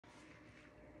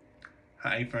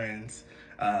Hi friends,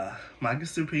 Micah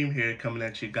Supreme here coming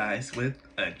at you guys with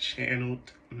a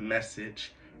channeled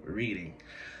message reading.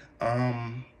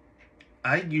 Um,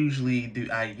 I usually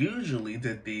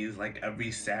did these like every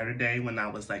Saturday when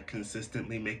I was like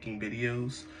consistently making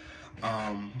videos.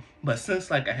 But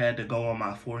since like I had to go on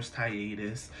my forced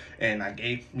hiatus and I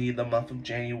gave me the month of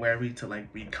January to like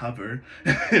recover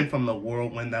from the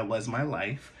whirlwind that was my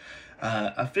life,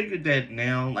 I figured that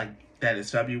now like that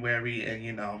it's February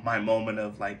and my moment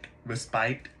of like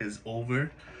respite is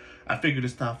over. I figured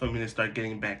it's time for me to start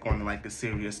getting back on like a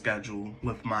serious schedule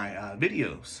with my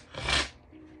videos.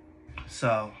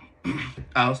 So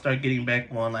I'll start getting back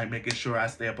on like making sure I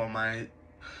stay up on my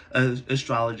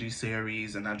astrology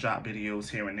series and I drop videos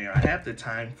here and there. I have the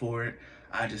time for it.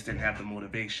 I just didn't have the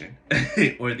motivation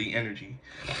or the energy.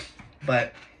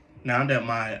 But now that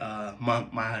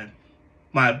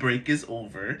my break is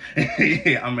over,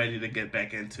 I'm ready to get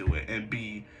back into it and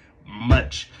be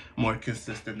much more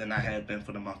consistent than I had been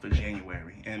for the month of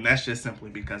January. And that's just simply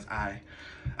because I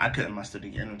couldn't muster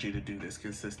the energy to do this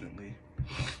consistently.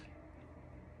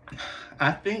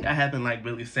 I think I haven't like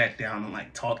really sat down and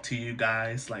like talked to you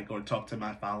guys like or talked to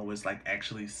my followers like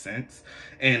actually since,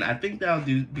 and I think that'll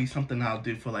be something I'll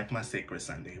do for like my Sacred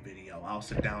Sunday video. I'll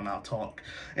sit down, I'll talk,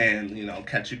 and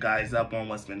catch you guys up on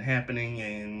what's been happening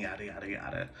and yada yada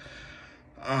yada.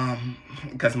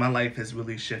 Because my life has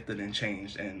really shifted and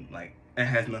changed, and like it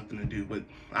has nothing to do with.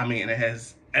 I mean, it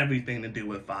has everything to do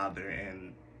with Father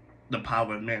and the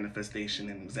power of manifestation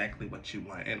and exactly what you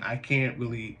want. And I can't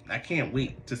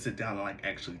wait to sit down and like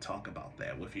actually talk about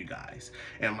that with you guys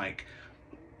and like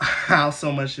how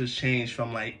so much has changed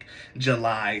from like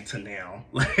July to now.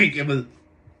 Like it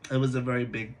was a very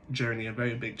big journey, a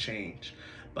very big change,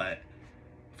 but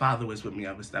Father was with me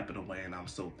every step of the way, and I'm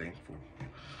so thankful.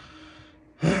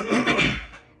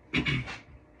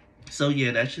 So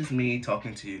yeah, that's just me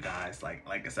talking to you guys. Like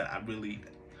I said,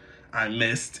 I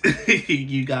missed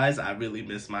you guys. I really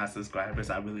missed my subscribers.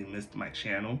 I really missed my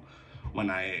channel when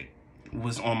I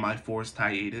was on my forced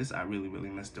hiatus. I really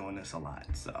missed doing this a lot.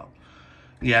 So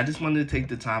yeah, I just wanted to take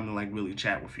the time to like really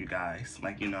chat with you guys.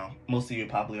 Like, most of you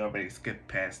probably already skipped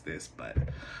past this, but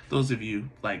those of you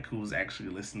like who's actually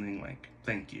listening, like,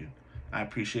 thank you. I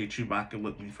appreciate you rocking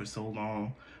with me for so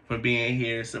long, for being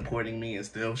here, supporting me, and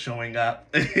still showing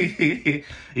up,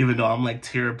 even though I'm like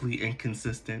terribly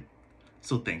inconsistent.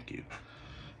 So thank you.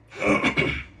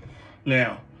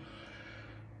 Now,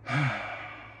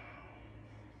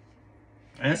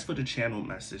 as for the channel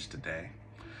message today,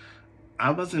 I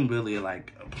wasn't really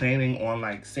like planning on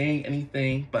like saying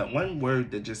anything, but one word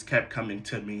that just kept coming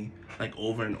to me like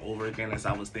over and over again as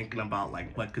I was thinking about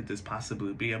like what could this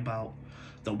possibly be about,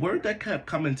 the word that kept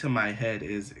coming to my head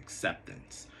is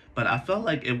acceptance. But I felt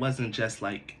like it wasn't just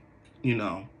like,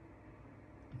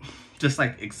 just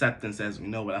like acceptance as we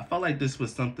know it. I felt like this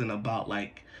was something about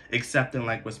like accepting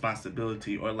like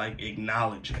responsibility or like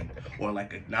acknowledging or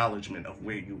like acknowledgement of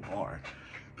where you are.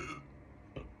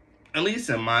 At least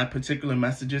in my particular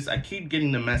messages, I keep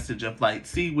getting the message of like,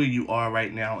 see where you are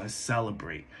right now and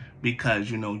celebrate because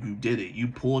you did it. You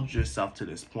pulled yourself to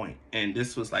this point. And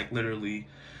this was like literally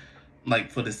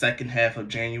like for the second half of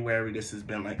January, this has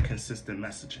been like consistent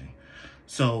messaging.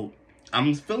 So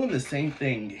I'm feeling the same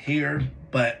thing here,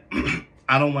 but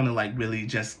I don't want to like really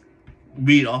just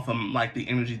read off of like the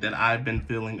energy that I've been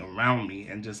feeling around me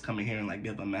and just come in here and like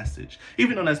give a message,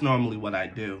 even though that's normally what I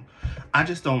do. I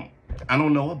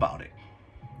don't know about it,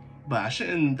 but I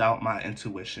shouldn't doubt my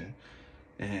intuition,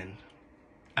 and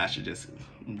I should just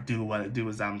do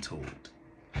as I'm told.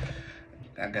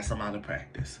 I guess I'm out of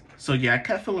practice. So yeah, I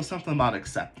kept feeling something about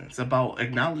acceptance, about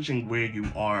acknowledging where you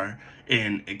are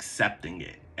and accepting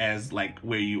it as like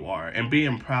where you are and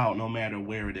being proud no matter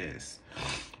where it is.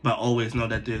 But always know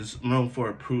that there's room for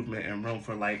improvement and room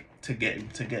for like to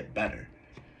get better.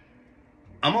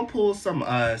 I'm gonna pull some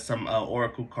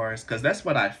oracle cards because that's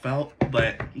what I felt,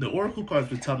 but the oracle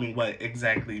cards would tell me what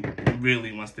exactly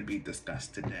really wants to be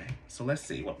discussed today. So let's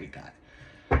see what we got.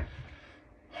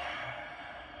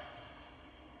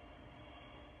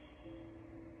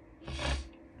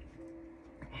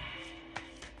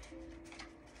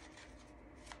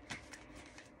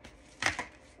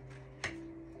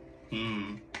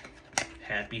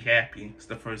 Happy. It's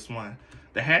the first one.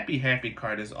 The happy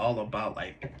card is all about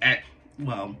like,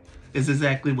 it's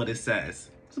exactly what it says.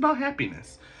 It's about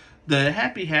happiness. The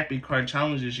happy card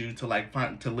challenges you to like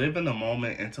to live in the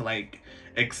moment and to like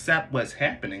accept what's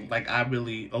happening. Like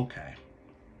okay.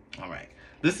 All right.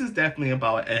 This is definitely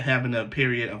about having a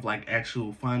period of like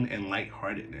actual fun and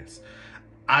lightheartedness.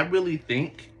 I really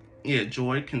think, yeah,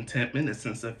 joy, contentment, a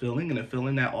sense of feeling, and a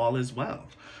feeling that all is well.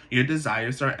 Your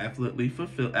desires are effortlessly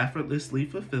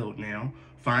fulfilled now.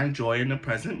 Find joy in the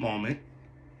present moment,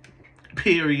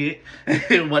 period,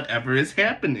 whatever is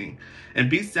happening,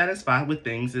 and be satisfied with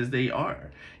things as they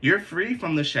are. You're free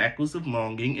from the shackles of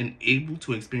longing and able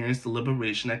to experience the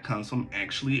liberation that comes from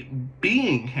actually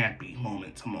being happy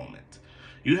moment to moment.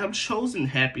 You have chosen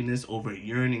happiness over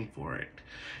yearning for it.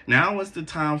 Now is the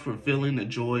time for feeling the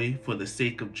joy for the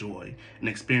sake of joy and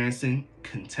experiencing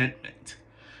contentment.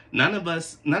 None of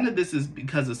this is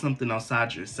because of something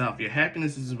outside yourself. Your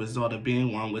happiness is a result of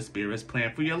being one with Spirit's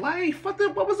plan for your life. What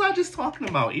was I just talking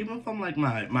about? Even from like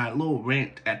my little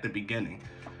rant at the beginning.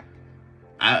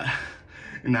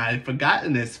 And I've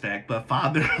forgotten this fact, but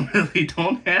Father really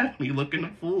don't have me looking a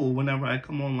fool whenever I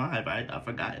come on live. I've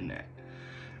forgotten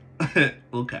that.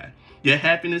 Okay. Your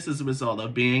happiness is a result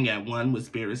of being at one with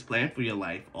Spirit's plan for your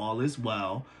life. All is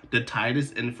well. The tide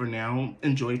is in for now.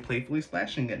 Enjoy playfully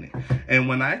splashing in it. And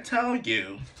when I tell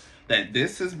you that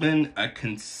this has been a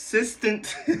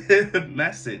consistent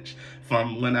message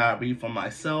from when I read for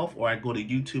myself or I go to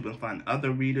YouTube and find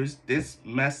other readers, this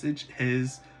message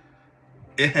has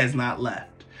not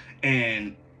left.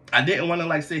 And I didn't want to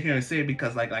like sit here and say it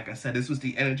because like I said, this was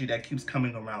the energy that keeps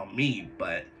coming around me,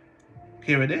 but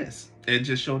here it is. It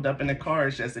just showed up in the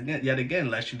cards yet again,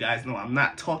 let you guys know I'm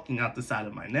not talking out the side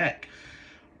of my neck.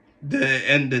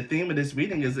 The theme of this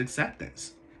reading is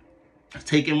acceptance.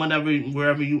 Taking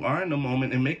wherever you are in the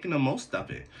moment and making the most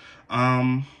of it.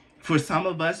 For some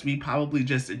of us, we probably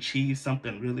just achieved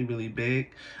something really, really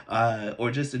big,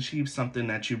 or just achieved something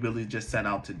that you really just set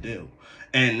out to do.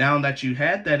 And now that you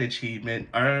had that achievement,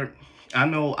 I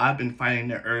know I've been fighting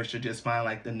the urge to just find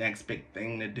like the next big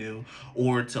thing to do,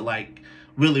 or to like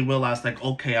really realize like,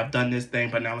 okay, I've done this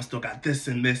thing, but now I still got this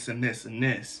and this and this and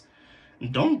this.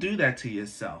 Don't do that to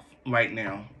yourself right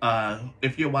now.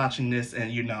 If you're watching this and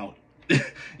you know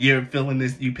you're feeling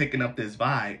this, you picking up this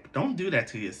vibe, don't do that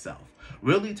to yourself.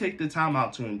 Really take the time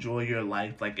out to enjoy your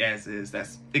life like as is.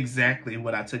 That's exactly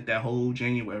what I took that whole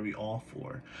January off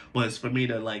for, was for me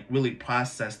to like really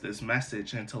process this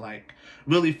message and to like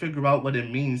really figure out what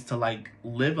it means to like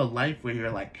live a life where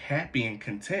you're like happy and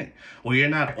content, where you're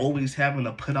not always having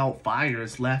to put out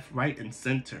fires left, right, and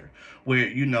center, where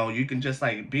you know you can just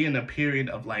like be in a period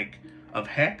of like of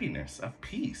happiness, of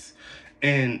peace.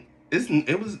 And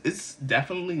it's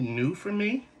definitely new for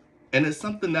me. And it's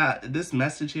something that, this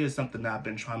message here is something that I've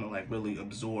been trying to like really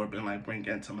absorb and like bring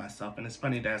into myself. And it's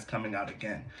funny that it's coming out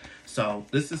again. So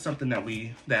this is something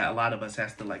that a lot of us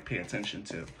has to like pay attention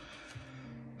to.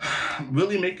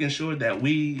 Really making sure that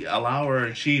we allow our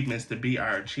achievements to be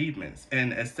our achievements.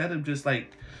 And instead of just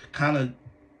like kind of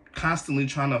constantly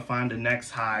trying to find the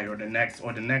next high or the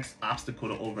next obstacle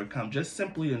to overcome, just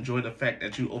simply enjoy the fact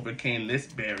that you overcame this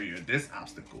barrier, this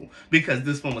obstacle, because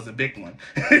this one was a big one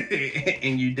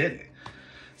and you did it.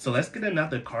 So let's get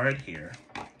another card here.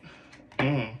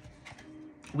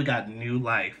 We got new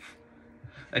life.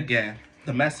 Again,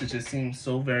 the messages seem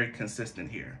so very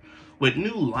consistent here. With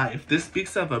new life, this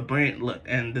speaks of a brand look,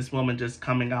 and this woman just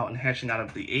coming out and hatching out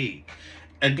of the egg.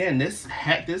 Again, this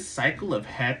cycle of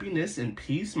happiness and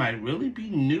peace might really be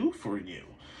new for you.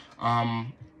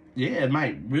 Yeah, it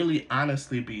might really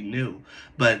honestly be new.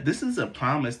 But this is a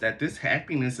promise that this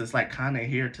happiness is like kind of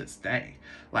here to stay.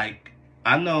 Like,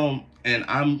 I know, and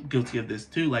I'm guilty of this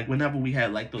too, like whenever we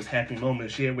had like those happy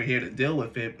moments, yeah, we're here to deal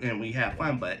with it and we have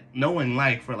fun. But knowing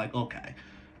life, we're like, okay,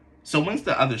 so when's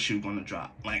the other shoe gonna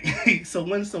drop? Like, so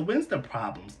when's the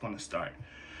problems gonna start?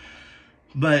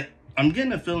 But I'm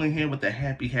getting a feeling here with the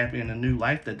happy and the new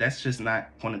life that that's just not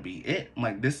going to be it.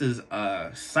 Like, this is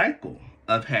a cycle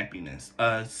of happiness,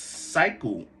 a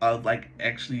cycle of like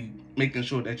actually making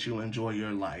sure that you enjoy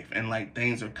your life and like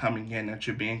things are coming in, that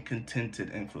you're being contented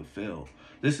and fulfilled.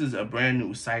 This is a brand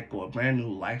new cycle, a brand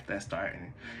new life that's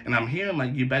starting. And I'm hearing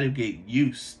like you better get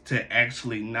used to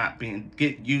actually not being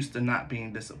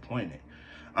disappointed.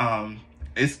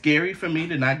 It's scary for me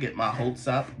to not get my hopes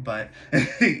up, but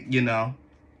you know,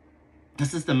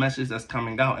 this is the message that's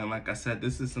coming out. And like I said,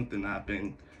 this is something I've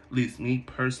been, at least me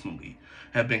personally,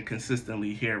 have been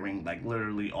consistently hearing like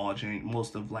literally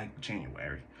most of like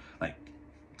January. Like,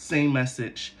 same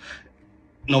message.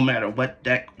 No matter what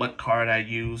deck, what card I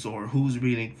use, or who's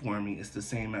reading for me, it's the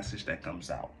same message that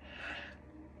comes out.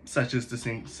 Such is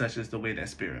the way that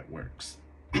Spirit works.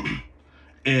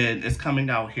 And it's coming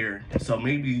out here. So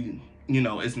maybe, you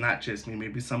know, it's not just me.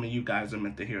 Maybe some of you guys are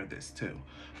meant to hear this too.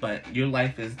 But your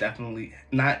life is definitely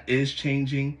is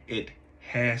changing. It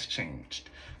has changed.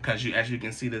 Because as you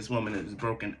can see, this woman is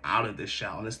broken out of this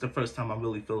shell. And it's the first time I'm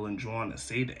really feeling drawn to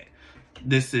say that.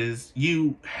 This is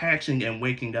you hatching and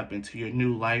waking up into your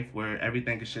new life where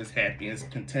everything is just happy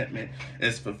and contentment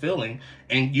is fulfilling,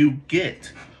 and you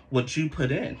get what you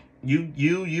put in.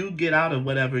 You get out of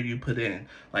whatever you put in.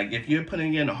 Like if you're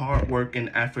putting in hard work and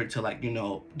effort to, like,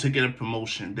 to get a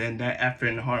promotion, then that effort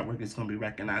and hard work is going to be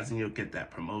recognized and you'll get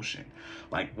that promotion.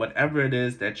 Like whatever it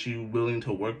is that you're willing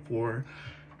to work for,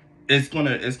 it's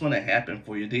gonna happen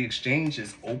for you. The exchange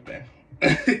is open.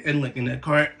 And looking at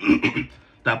card that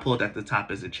I pulled at the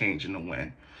top is a change in the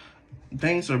wind.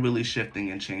 Things are really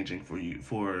shifting and changing for you,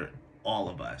 for all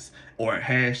of us, or it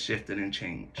has shifted and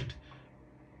changed.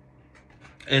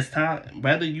 It's time,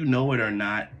 whether you know it or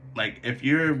not. Like if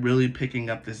you're really picking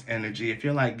up this energy, if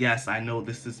you're like, yes, I know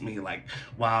this is me, like,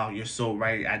 wow, you're so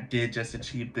right, I did just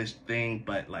achieve this thing,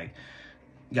 but like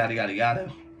yada yada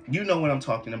yada, you know what I'm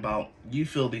talking about. You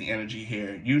feel the energy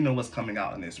here, you know what's coming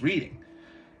out in this reading.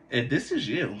 If this is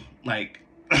you, like,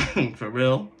 for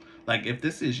real, like if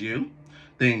this is you,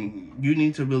 then you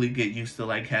need to really get used to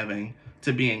like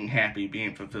being happy,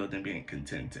 being fulfilled, and being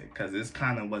contented, because it's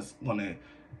kind of what's gonna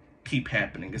keep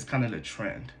happening. It's kind of the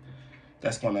trend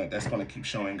that's gonna keep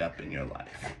showing up in your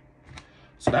life.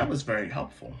 So that was very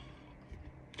helpful.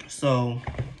 So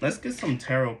let's get some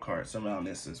tarot cards around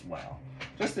this as well,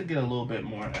 just to get a little bit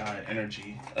more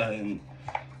energy and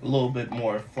a little bit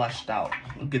more fleshed out.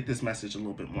 We'll get this message a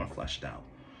little bit more fleshed out.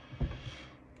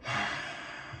 All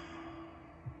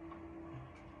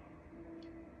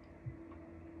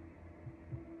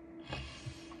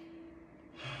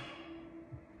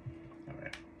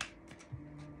right.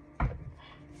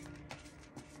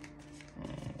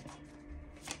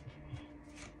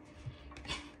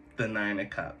 The Nine of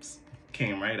Cups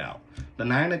came right out. The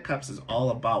Nine of Cups is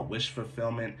all about wish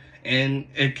fulfillment, and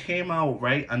it came out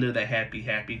right under the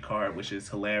happy card, which is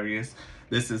hilarious.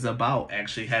 This is about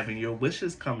actually having your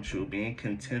wishes come true, being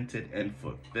contented and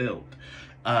fulfilled,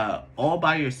 all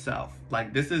by yourself.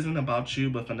 Like this isn't about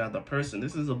you with another person.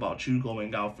 This is about you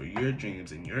going out for your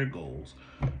dreams and your goals.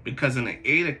 Because in the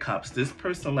Eight of Cups, this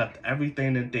person left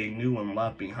everything that they knew and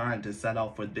loved behind to set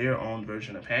out for their own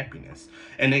version of happiness,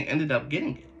 and they ended up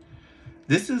getting it.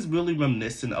 This is really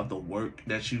reminiscent of the work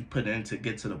that you put in to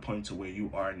get to the point to where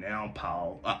you are now,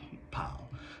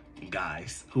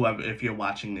 guys, whoever, if you're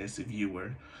watching this, if you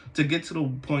were, to get to the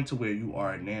point to where you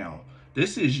are now.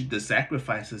 This is the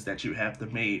sacrifices that you have to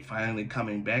make finally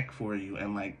coming back for you,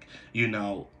 and like,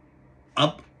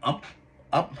 up.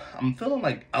 I'm feeling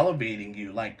like elevating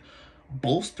you, like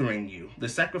bolstering you. The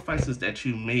sacrifices that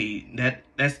you made,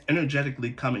 that's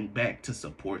energetically coming back to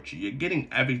support you. You're getting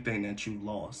everything that you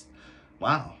lost.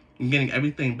 Wow. You're getting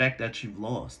everything back that you've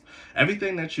lost.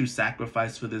 Everything that you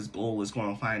sacrificed for this goal is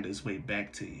going to find its way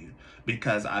back to you.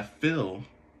 Because I feel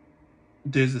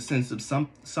there's a sense of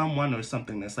someone or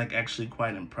something that's like actually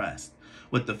quite impressed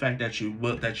with the fact that you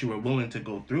were willing to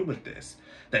go through with this,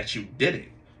 that you did it.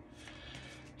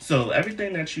 So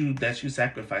everything that you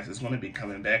sacrifice is going to be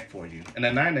coming back for you. And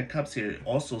the Nine of Cups here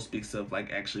also speaks of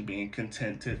like actually being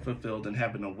contented, fulfilled, and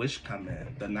having a wish come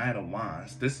in. The Knight of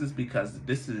Wands. This is because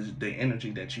this is the energy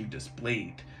that you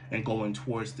displayed and going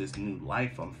towards this new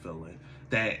life. I'm feeling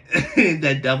that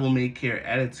that devil may care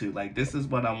attitude. Like this is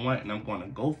what I want and I'm going to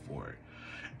go for it.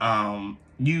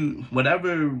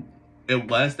 Whatever it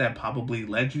was that probably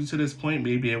led you to this point,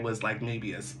 maybe it was like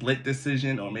maybe a split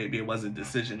decision, or maybe it was a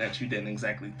decision that you didn't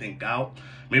exactly think out.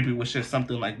 Maybe it was just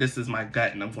something like, this is my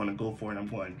gut and I'm going to go for it and I'm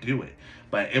going to do it.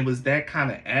 But it was that kind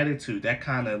of attitude, that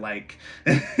kind of like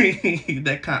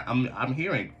I'm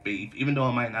hearing faith, even though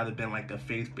it might not have been like a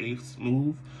faith-based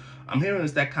move. I'm hearing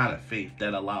it's that kind of faith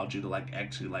that allowed you to like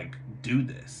actually like do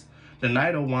this. The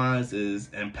Knight of Wands is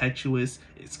impetuous,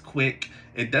 it's quick,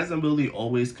 it doesn't really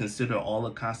always consider all the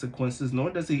consequences,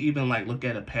 nor does it even like look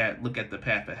at the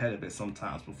path ahead of it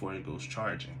sometimes before it goes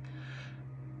charging.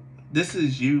 This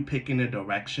is you picking a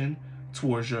direction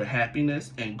towards your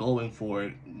happiness and going for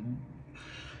it.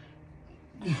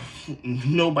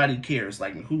 Nobody cares,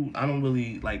 like I don't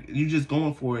really, like, you're just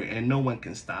going for it and no one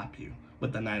can stop you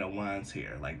with the Knight of Wands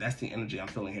here. Like that's the energy I'm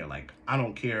feeling here. Like I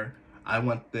don't care, I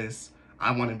want this,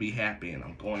 I want to be happy and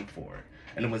I'm going for it.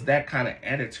 And it was that kind of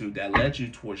attitude that led you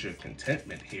towards your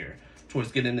contentment here,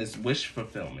 towards getting this wish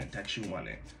fulfillment that you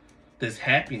wanted, this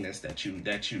happiness that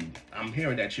I'm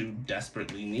hearing that you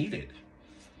desperately needed.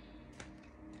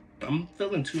 I'm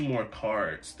feeling two more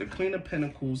cards, the Queen of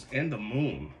Pentacles and the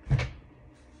Moon,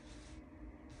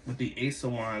 with the Ace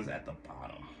of Wands at the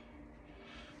bottom.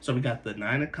 So we got the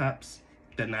Nine of Cups,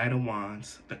 the Knight of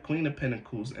Wands, the Queen of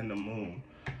Pentacles, and the Moon.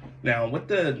 Now, with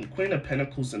the Queen of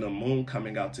Pentacles and the Moon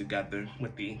coming out together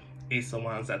with the Ace of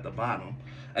Wands at the bottom.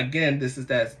 Again, this is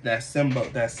that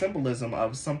symbolism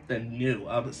of something new,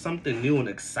 and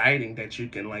exciting that you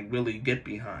can like really get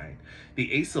behind.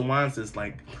 The Ace of Wands is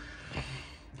like,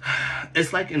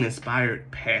 it's like an inspired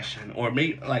passion, or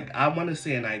maybe like, I want to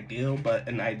say an idea,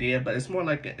 but it's more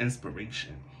like an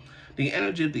inspiration. The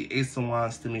energy of the Ace of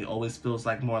Wands to me always feels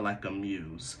like more like a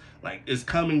muse. Like, it's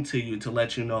coming to you to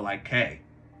let you know, like, hey,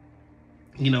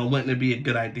 you know, wouldn't it be a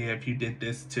good idea if you did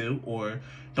this too? Or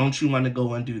don't you want to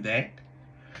go and do that?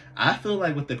 I feel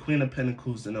like with the Queen of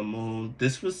Pentacles and the Moon,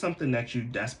 this was something that you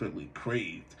desperately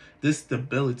craved. This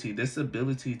stability, this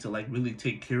ability to like really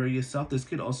take care of yourself. This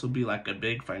could also be like a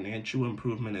big financial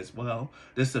improvement as well.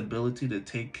 This ability to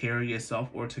take care of yourself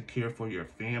or to care for your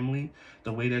family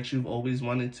the way that you've always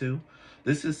wanted to.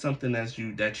 This is something that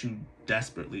you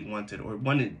desperately wanted, or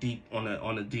wanted deep on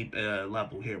a deep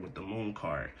level here with the Moon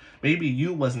card. Maybe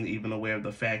you wasn't even aware of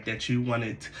the fact that you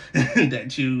wanted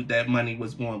that money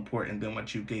was more important than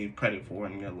what you gave credit for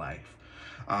in your life.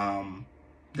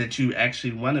 That you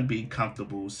actually want to be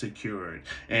comfortable, secured,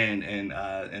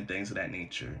 and things of that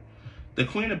nature. The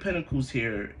Queen of Pentacles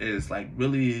here is like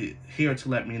really here to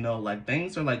let me know like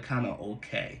things are like kind of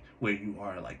okay where you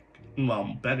are. Like,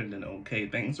 well, better than okay.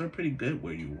 Things are pretty good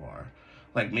where you are.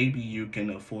 Like, maybe you can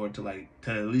afford to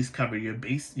at least cover your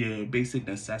basic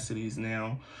necessities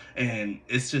now, and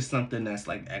it's just something that's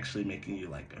like actually making you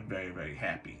like very, very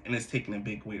happy, and it's taking a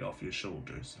big weight off your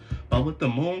shoulders. But with the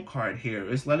Moon card here,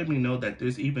 it's letting me know that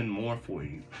there's even more for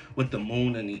you with the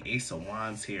Moon and the Ace of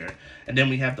Wands here, and then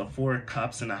we have the Four of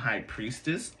Cups and the High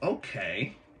Priestess.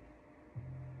 Okay.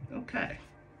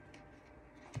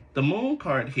 The Moon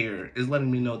card here is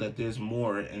letting me know that there's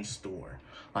more in store.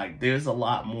 Like, there's a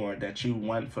lot more that you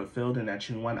want fulfilled and that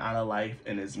you want out of life,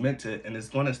 and it's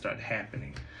going to start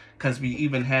happening. Because we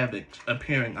even have it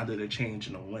appearing under the change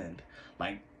in the wind.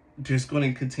 Like, there's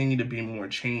going to continue to be more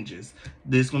changes.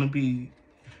 There's going to be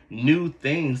new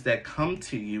things that come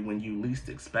to you when you least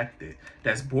expect it.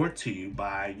 That's brought to you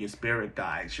by your spirit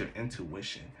guides, your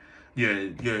intuition,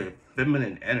 your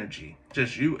feminine energy,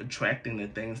 just you attracting the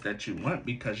things that you want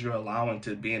because you're allowing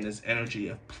to be in this energy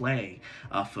of play,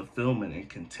 of fulfillment and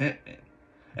contentment.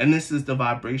 And this is the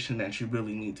vibration that you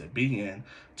really need to be in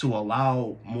to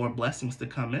allow more blessings to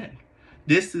come in.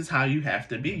 This is how you have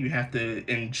to be. You have to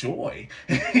enjoy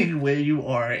where you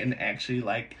are and actually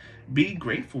like be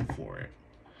grateful for it.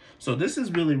 So this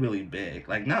is really, really big.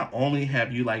 Like, not only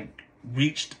have you like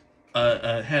reached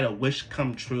had a wish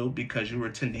come true because you were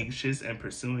tenacious and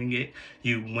pursuing it,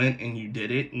 you went and you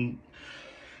did it, and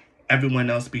everyone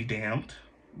else be damned.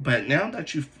 But now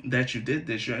that you did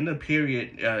this, you're in a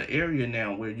area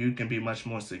now where you can be much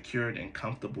more secured and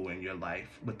comfortable in your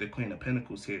life with the Queen of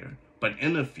Pentacles here. But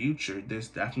in the future, there's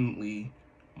definitely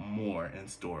more in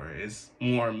store. It's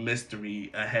more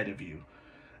mystery ahead of you.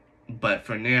 But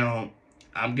for now,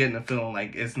 I'm getting a feeling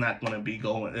like it's not going to be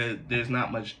going, there's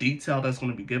not much detail that's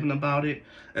going to be given about it,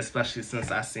 especially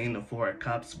since I seen the Four of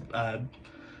Cups. I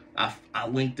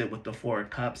linked it with the Four of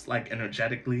Cups, like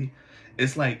energetically.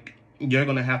 It's like you're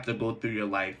going to have to go through your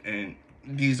life, and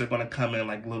these are going to come in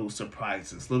like little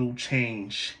surprises, little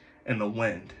change in the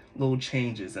wind, little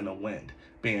changes in the wind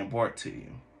being brought to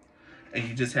you. And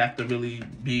you just have to really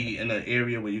be in an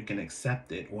area where you can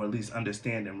accept it, or at least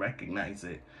understand and recognize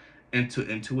it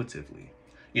intuitively.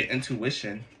 Your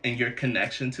intuition and your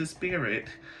connection to spirit,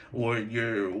 or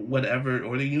your whatever,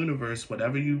 or the universe,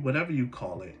 whatever you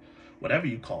call it, whatever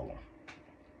you call them.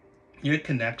 Your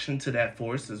connection to that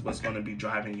force is what's going to be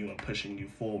driving you and pushing you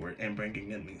forward and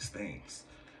bringing in these things.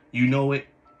 You know it,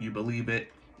 you believe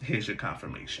it. Here's your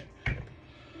confirmation.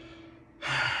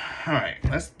 All right,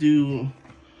 let's do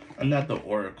another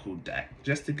oracle deck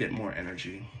just to get more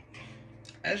energy.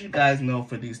 As you guys know,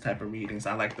 for these type of readings,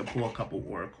 I like to pull a couple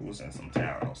oracles and some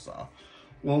tarot, so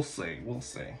we'll see.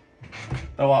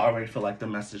 Though I already feel like the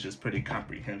message is pretty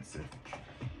comprehensive.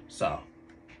 So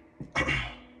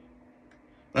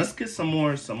let's get some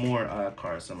more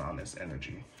cards around this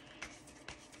energy.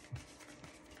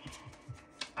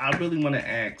 I really want to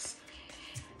ask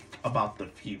about the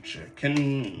future.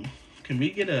 Can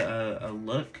we get a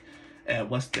look at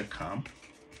what's to come?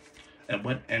 And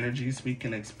what energies we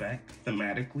can expect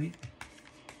thematically?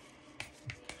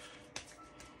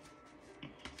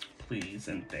 Please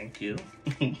and thank you.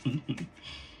 Let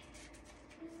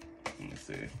me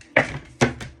see.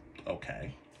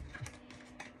 Okay.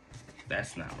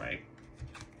 That's not right.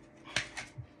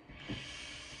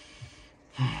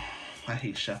 I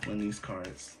hate shuffling these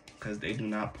cards because they do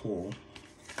not pull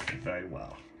very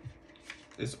well.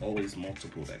 There's always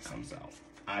multiple that comes out.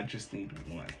 I just need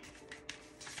one.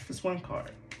 Just one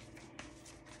card.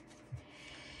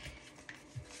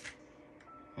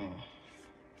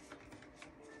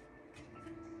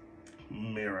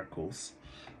 miracles.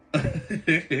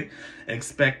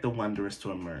 Expect the wondrous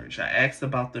to emerge. I asked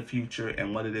about the future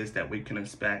and what it is that we can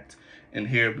expect, and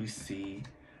here we see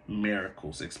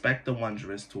miracles. Expect the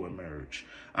wondrous to emerge.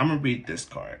 I'm gonna read this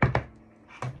card.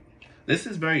 This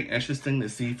is very interesting to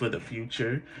see for the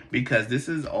future, because this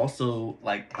is also,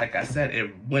 like I said,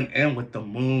 it went in with the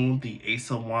moon, the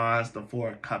Ace of Wands, the Four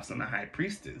of Cups, and the High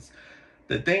Priestess.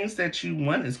 The things that you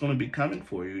want is going to be coming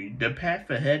for you. The path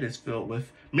ahead is filled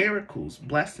with miracles,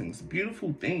 blessings,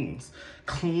 beautiful things,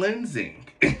 cleansing,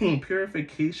 and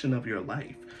purification of your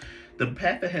life. The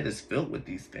path ahead is filled with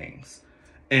these things.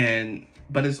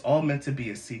 But it's all meant to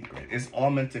be a secret. It's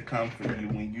all meant to come for you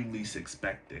when you least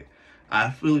expect it.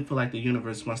 I really feel like the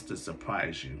universe wants to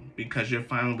surprise you, because you're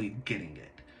finally getting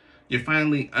it. You're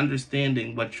finally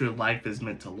understanding what your life is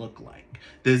meant to look like.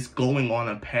 This going on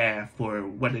a path for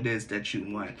what it is that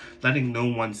you want, letting no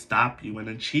one stop you in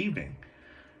achieving.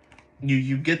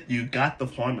 You got the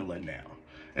formula now.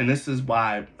 And this is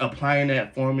why applying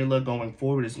that formula going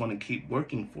forward is going to keep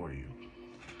working for you.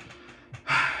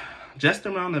 Just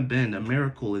around the bend, a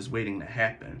miracle is waiting to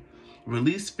happen.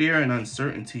 Release fear and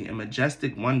uncertainty, and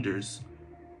majestic wonders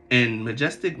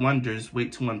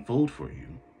wait to unfold for you.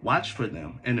 Watch for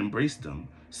them and embrace them.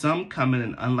 Some come in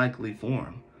an unlikely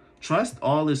form. Trust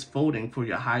all is folding for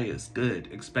your highest good.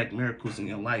 Expect miracles in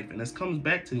your life. And this comes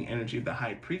back to the energy of the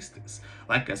High Priestess.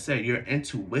 Like I said, your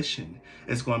intuition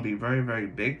is going to be very, very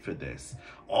big for this.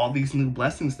 All these new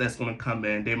blessings that's going to come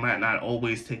in, they might not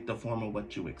always take the form of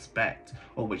what you expect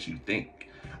or what you think.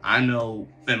 I know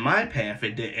in my path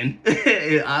it didn't.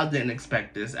 I didn't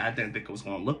expect this. I didn't think it was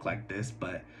going to look like this,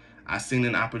 but I seen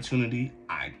an opportunity.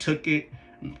 I took it,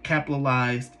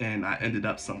 capitalized, and I ended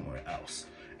up somewhere else.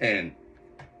 And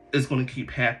it's going to keep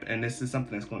happening. This is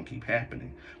something that's going to keep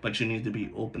happening. But you need to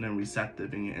be open and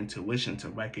receptive in your intuition to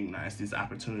recognize these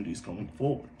opportunities going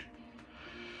forward.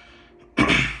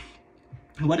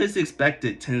 What is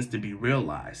expected tends to be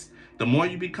realized. The more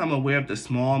you become aware of the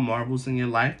small marvels in your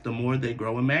life, the more they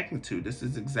grow in magnitude. This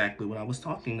is exactly what I was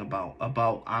talking about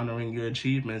honoring your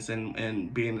achievements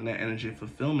and being in that energy of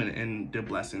fulfillment, and their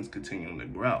blessings continuing to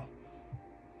grow.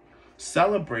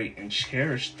 Celebrate and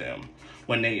cherish them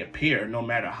when they appear, no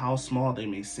matter how small they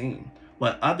may seem.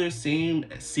 What others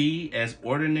see as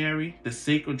ordinary, the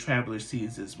sacred traveler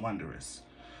sees as wondrous.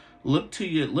 Look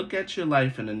at your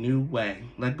life in a new way.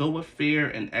 Let go of fear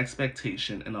and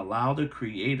expectation, and allow the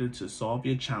Creator to solve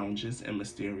your challenges in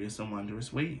mysterious and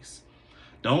wondrous ways.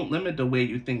 Don't limit the way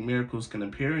you think miracles can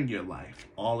appear in your life.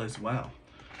 All is well.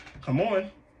 Come on.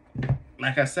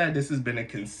 Like I said, this has been a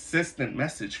consistent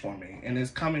message for me, and it's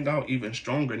coming out even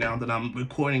stronger now that I'm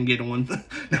recording it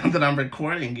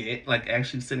like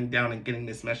actually sitting down and getting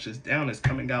this message down. It's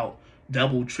coming out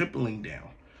double, tripling down.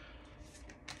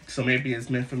 So maybe it's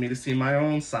meant for me to see my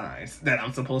own signs that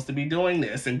I'm supposed to be doing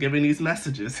this and giving these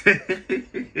messages.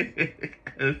 I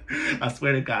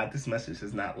swear to God, this message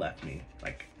has not left me,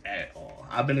 like, at all.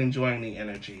 I've been enjoying the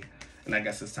energy, and I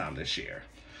guess it's time to share.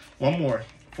 One more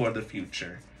for the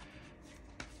future,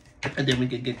 and then we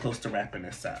can get close to wrapping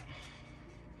this up.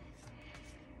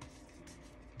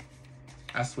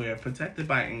 I swear, protected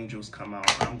by angels come out.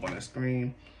 I'm going to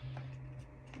scream.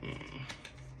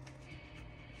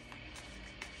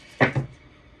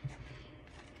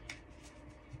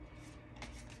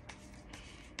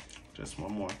 Just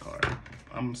one more card.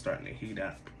 I'm starting to heat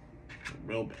up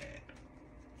real bad.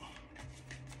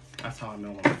 That's how I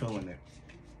know I'm feeling it.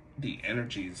 The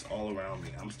energy's all around me.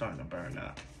 I'm starting to burn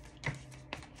up.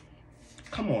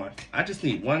 Come on. I just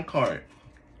need one card.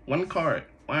 One card.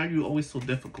 Why are you always so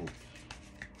difficult?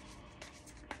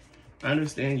 I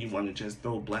understand you want to just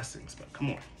throw blessings, but come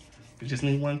on. You just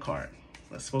need one card.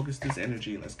 Let's focus this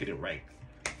energy and let's get it right,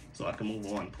 so I can move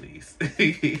on, please.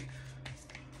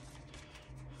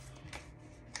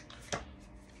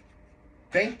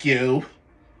 Thank you.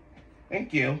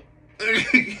 Thank you.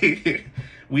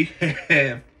 We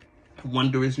have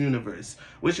Wondrous Universe,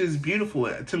 which is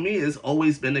beautiful. To me, it's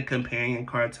always been a companion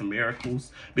card to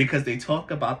Miracles, because they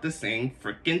talk about the same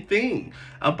freaking thing,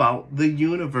 about the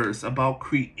universe, about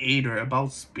Creator,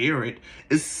 about Spirit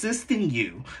assisting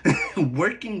you,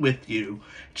 working with you,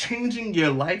 changing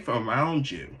your life around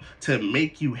you to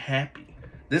make you happy.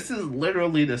 This is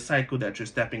literally the cycle that you're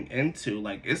stepping into.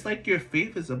 Like, it's like your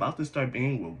faith is about to start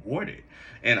being rewarded.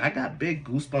 And I got big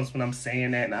goosebumps when I'm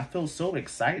saying that, and I feel so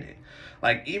excited.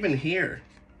 Like, even here,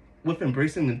 with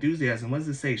embracing enthusiasm, what does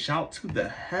it say? Shout to the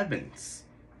heavens.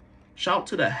 Shout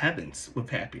to the heavens with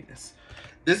happiness.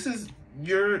 This is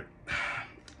your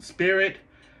Spirit,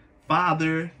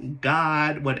 Father,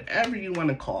 God, whatever you want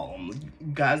to call him.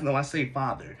 You guys know I say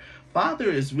Father. Father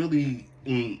is really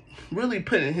really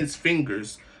putting his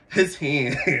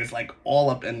hands like all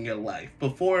up in your life.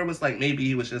 Before it was like maybe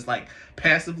he was just like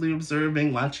passively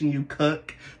observing, watching you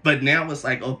cook. But now it's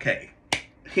like, okay,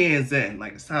 hands in.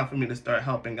 Like, it's time for me to start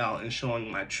helping out and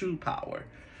showing my true power.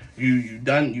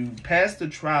 You passed the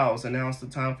trials, and now it's the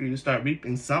time for you to start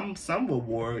reaping some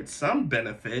reward, some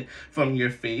benefit from your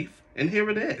faith. And here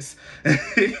it is.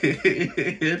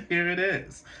 Here it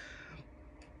is.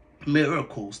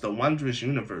 Miracles, the wondrous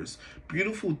universe,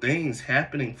 beautiful things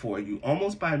happening for you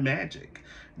almost by magic.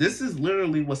 This is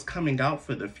literally what's coming out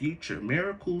for the future.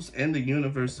 Miracles and the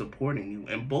universe supporting you.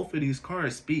 And both of these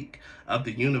cards speak of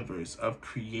the universe, of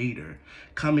creator,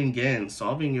 coming in,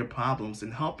 solving your problems,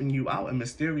 and helping you out in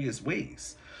mysterious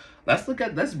ways. Let's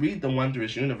read the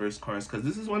wondrous universe cards, because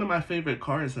this is one of my favorite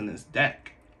cards in this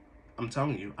deck. I'm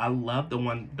telling you, I love the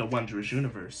wondrous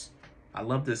universe. I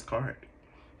love this card.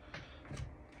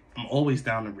 I'm always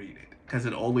down to read it because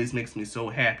it always makes me so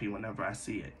happy whenever I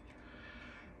see it.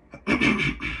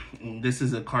 This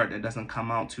is a card that doesn't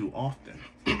come out too often.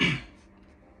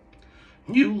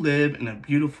 You live in a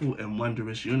beautiful and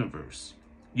wondrous universe.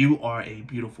 You are a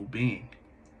beautiful being.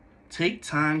 Take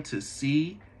time to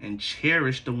see and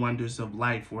cherish the wonders of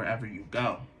life wherever you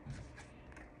go.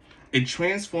 It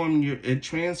transforms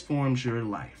your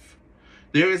life.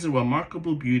 There is a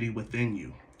remarkable beauty within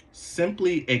you.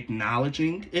 Simply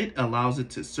acknowledging it allows it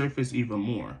to surface even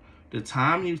more. The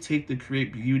time you take to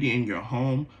create beauty in your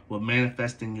home will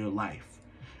manifest in your life.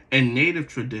 In native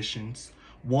traditions,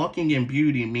 walking in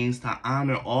beauty means to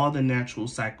honor all the natural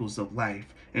cycles of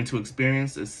life and to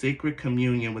experience a sacred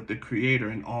communion with the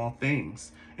Creator in all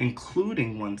things,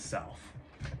 including oneself.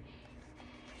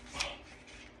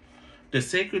 The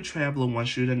sacred traveler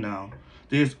wants you to know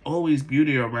there's always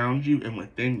beauty around you and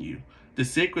within you. The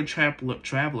sacred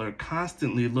traveler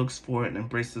constantly looks for and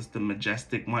embraces the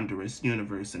majestic, wondrous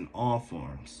universe in all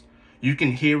forms. You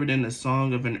can hear it in the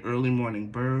song of an early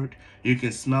morning bird. You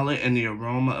can smell it in the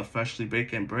aroma of freshly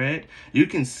baking bread. You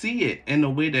can see it in the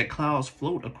way that clouds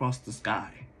float across the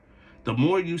sky. The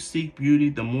more you seek beauty,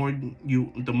 the more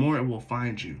it will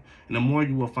find you. And the more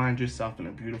you will find yourself in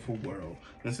a beautiful world.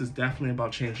 This is definitely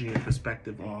about changing your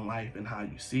perspective on life and how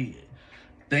you see it.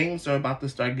 Things are about to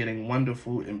start getting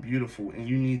wonderful and beautiful, and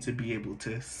you need to be able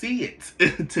to see it,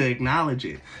 to acknowledge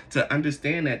it, to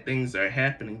understand that things are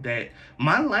happening, that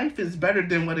my life is better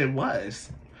than what it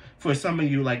was. For some of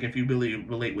you, like if you really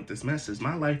relate with this message,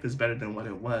 my life is better than what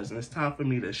it was. And it's time for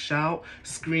me to shout,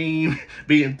 scream,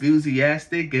 be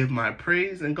enthusiastic, give my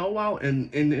praise, and go out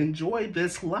and enjoy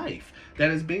this life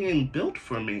that is being built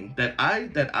for me, that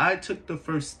I took the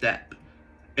first step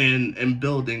in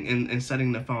building and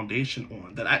setting the foundation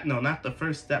on. Not the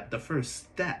first step, the first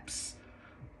steps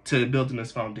to building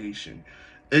this foundation.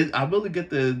 I really get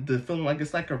the feeling like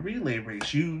it's like a relay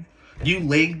race. You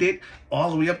legged it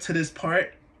all the way up to this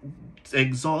part,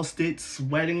 exhausted,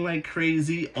 sweating like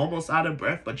crazy, almost out of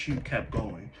breath, but you kept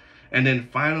going. And then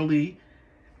finally,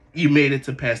 you made it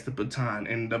to pass the baton.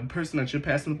 And the person that you're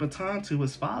passing the baton to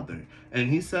is Father. And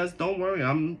he says, don't worry,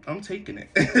 I'm taking it.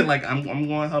 Like, I'm going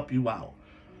to help you out.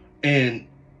 And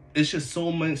it's just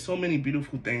so many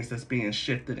beautiful things that's being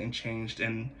shifted and changed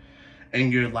in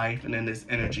your life and in this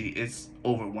energy. It's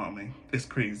overwhelming. It's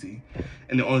crazy.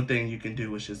 And the only thing you can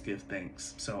do is just give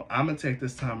thanks. So I'm going to take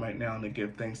this time right now to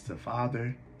give thanks to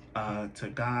Father, to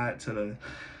God, to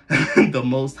the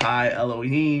Most High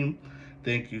Elohim.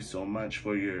 Thank you so much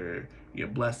for your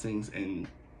blessings. And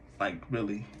like,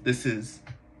 really, this is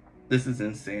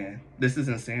insane. This is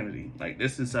insanity. Like,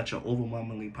 this is such an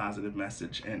overwhelmingly positive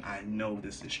message, and I know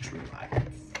this is true. I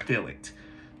feel it.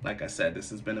 Like I said, this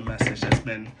has been a message that's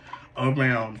been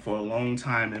around for a long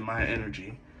time in my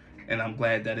energy, and I'm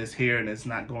glad that it's here and it's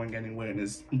not going anywhere and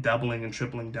it's doubling and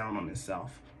tripling down on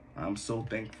itself. I'm so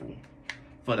thankful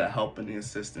for the help and the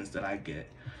assistance that I get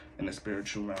in the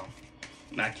spiritual realm.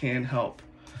 And I can't help,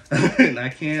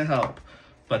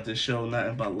 but to show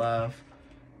nothing but love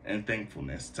and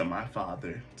thankfulness to my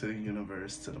Father, to the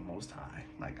universe, to the Most High.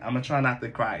 Like, I'm gonna try not to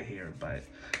cry here, but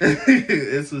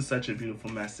this was such a beautiful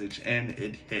message, and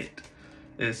it hit.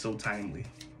 It's so timely.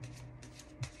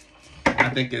 I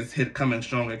think it's coming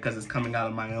stronger because it's coming out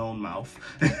of my own mouth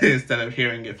instead of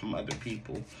hearing it from other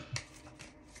people.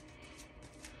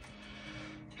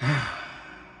 All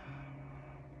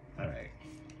right,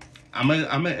 I'm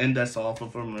gonna end us off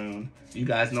with a rune. You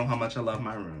guys know how much I love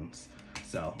my runes,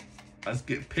 so let's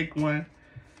pick one,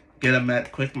 get a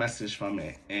quick message from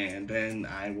it, and then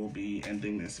I will be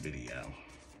ending this video.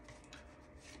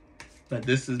 But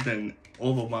this has been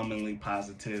overwhelmingly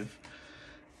positive,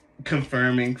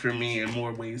 confirming for me in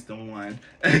more ways than one.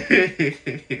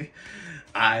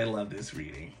 I love this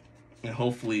reading. And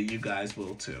hopefully you guys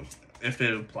will too, if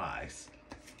it applies.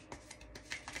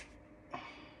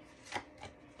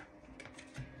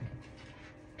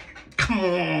 Come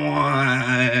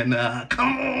on.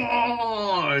 Come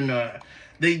on.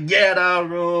 The Yeta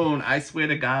rune. I swear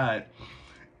to God.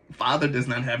 Father does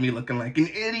not have me looking like an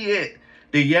idiot.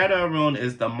 The Yeta rune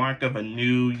is the mark of a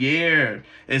new year.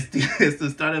 It's the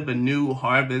start of a new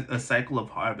harvest, a cycle of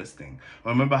harvesting.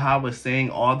 Remember how I was saying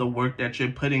all the work that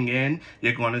you're putting in,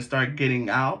 you're going to start getting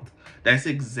out? That's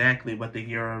exactly what the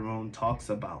Yeta rune talks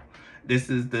about. This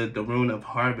is the rune of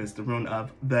harvest, the rune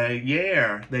of the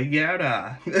year, the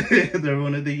Yeta, the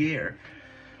rune of the year.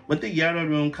 With the Yeta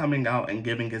rune coming out and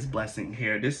giving his blessing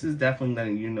here, this is definitely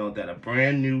letting you know that a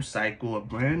brand new cycle, a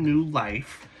brand new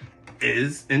life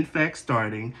is in fact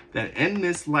starting. That in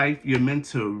this life you're meant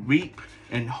to reap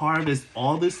and harvest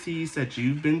all the seeds that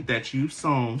you've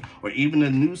sown, or even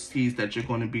the new seeds that you're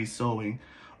going to be sowing.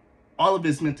 All of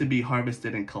it's meant to be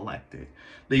harvested and collected.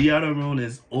 The Yeta rune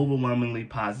is overwhelmingly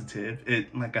positive.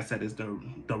 It, like I said, is the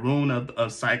rune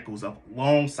of cycles, of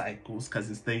long cycles, because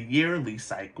it's the yearly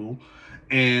cycle.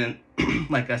 And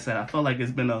like I said, I feel like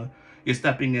you're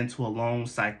stepping into a long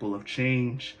cycle of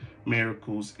change,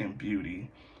 miracles, and beauty.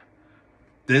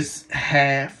 This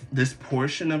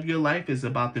portion of your life is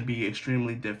about to be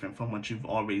extremely different from what you've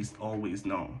always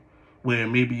known. Where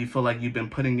maybe you feel like you've been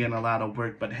putting in a lot of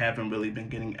work but haven't really been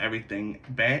getting everything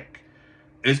back.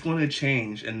 It's going to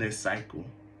change in this cycle.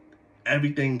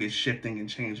 Everything is shifting and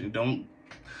changing. Don't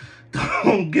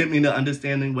get me to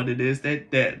understanding what it is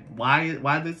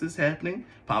why this is happening.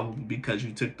 Probably because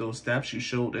you took those steps, you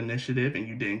showed initiative, and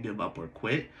you didn't give up or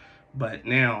quit. But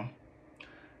now,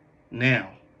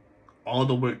 all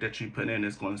the work that you put in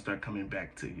is going to start coming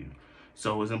back to you.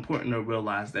 So it's important to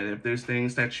realize that if there's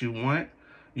things that you want,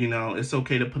 you know, it's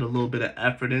okay to put a little bit of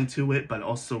effort into it, but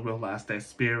also realize that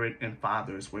Spirit and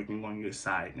Father is working on your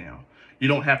side now. You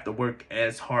don't have to work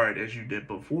as hard as you did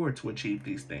before to achieve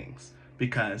these things,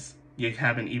 because you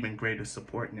have an even greater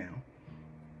support now.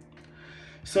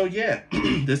 So yeah,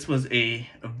 this was a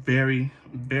very,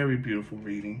 very beautiful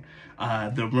reading.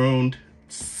 The rune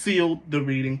sealed the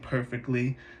reading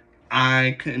perfectly.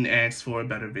 I couldn't ask for a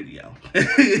better video,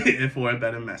 for a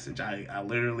better message. I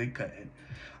literally couldn't.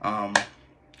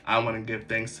 I want to give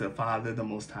thanks to Father, the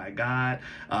Most High God,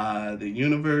 the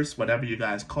universe, whatever you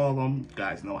guys call him. You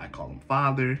guys know I call him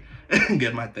Father.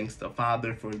 Give my thanks to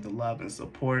Father for the love and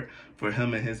support, for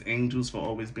him and his angels for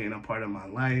always being a part of my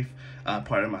life,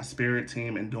 part of my spirit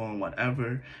team, and doing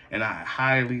whatever. And I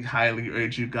highly, highly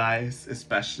urge you guys,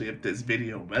 especially if this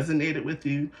video resonated with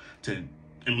you, to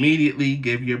immediately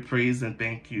give your praise and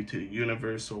thank you to the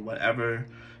universe or whatever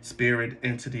spirit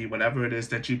entity, whatever it is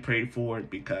that you prayed for,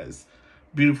 because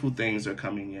beautiful things are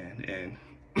coming in,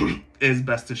 and it's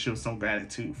best to show some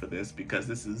gratitude for this, because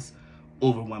this is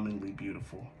overwhelmingly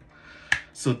beautiful.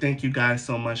 So thank you guys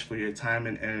so much for your time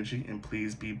and energy, and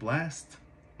please be blessed.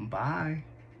 Bye.